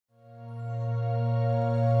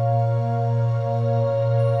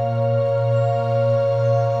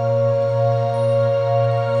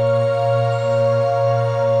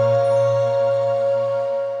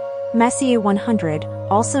Messier 100,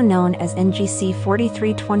 also known as NGC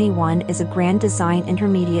 4321, is a grand design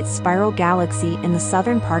intermediate spiral galaxy in the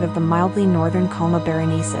southern part of the mildly northern Coma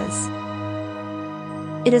Berenices.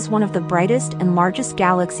 It is one of the brightest and largest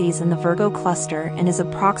galaxies in the Virgo cluster and is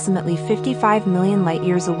approximately 55 million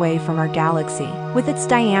light-years away from our galaxy, with its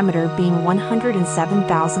diameter being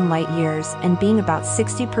 107,000 light-years and being about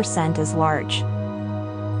 60% as large.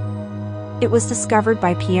 It was discovered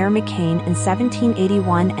by Pierre McCain in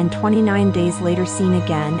 1781 and 29 days later seen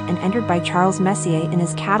again and entered by Charles Messier in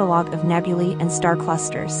his catalogue of nebulae and star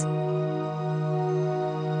clusters.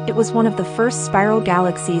 It was one of the first spiral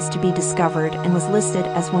galaxies to be discovered and was listed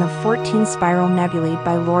as one of 14 spiral nebulae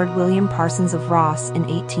by Lord William Parsons of Ross in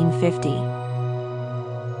 1850.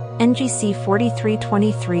 NGC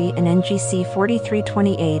 4323 and NGC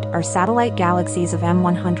 4328 are satellite galaxies of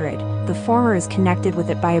M100, the former is connected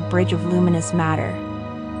with it by a bridge of luminous matter.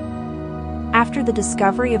 After the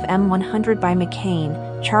discovery of M100 by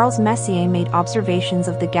McCain, Charles Messier made observations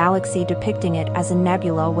of the galaxy depicting it as a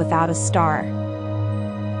nebula without a star.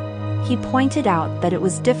 He pointed out that it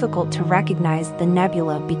was difficult to recognize the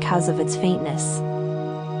nebula because of its faintness.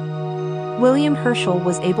 William Herschel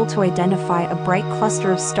was able to identify a bright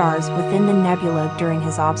cluster of stars within the nebula during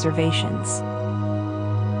his observations.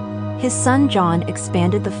 His son John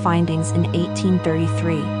expanded the findings in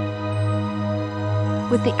 1833.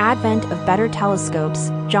 With the advent of better telescopes,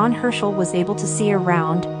 John Herschel was able to see a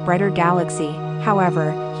round, brighter galaxy.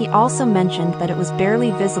 However, he also mentioned that it was barely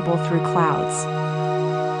visible through clouds.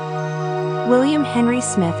 William Henry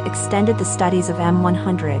Smith extended the studies of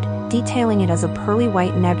M100, detailing it as a pearly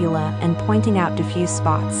white nebula and pointing out diffuse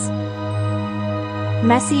spots.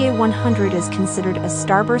 Messier 100 is considered a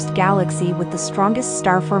starburst galaxy with the strongest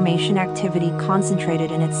star formation activity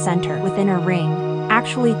concentrated in its center within a ring,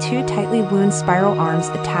 actually two tightly wound spiral arms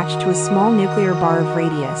attached to a small nuclear bar of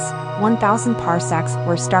radius, 1,000 parsecs,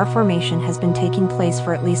 where star formation has been taking place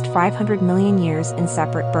for at least 500 million years in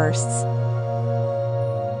separate bursts.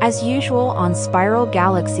 As usual on spiral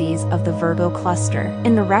galaxies of the Virgo cluster,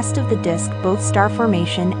 in the rest of the disk both star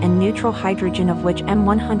formation and neutral hydrogen, of which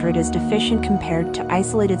M100 is deficient compared to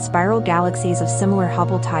isolated spiral galaxies of similar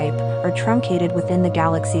Hubble type, are truncated within the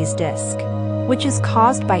galaxy's disk, which is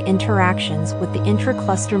caused by interactions with the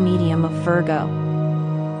intracluster medium of Virgo.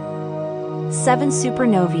 7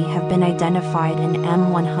 supernovae have been identified in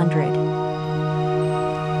M100.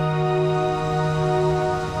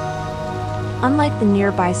 Unlike the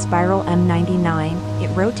nearby spiral M99,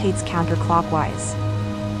 it rotates counterclockwise.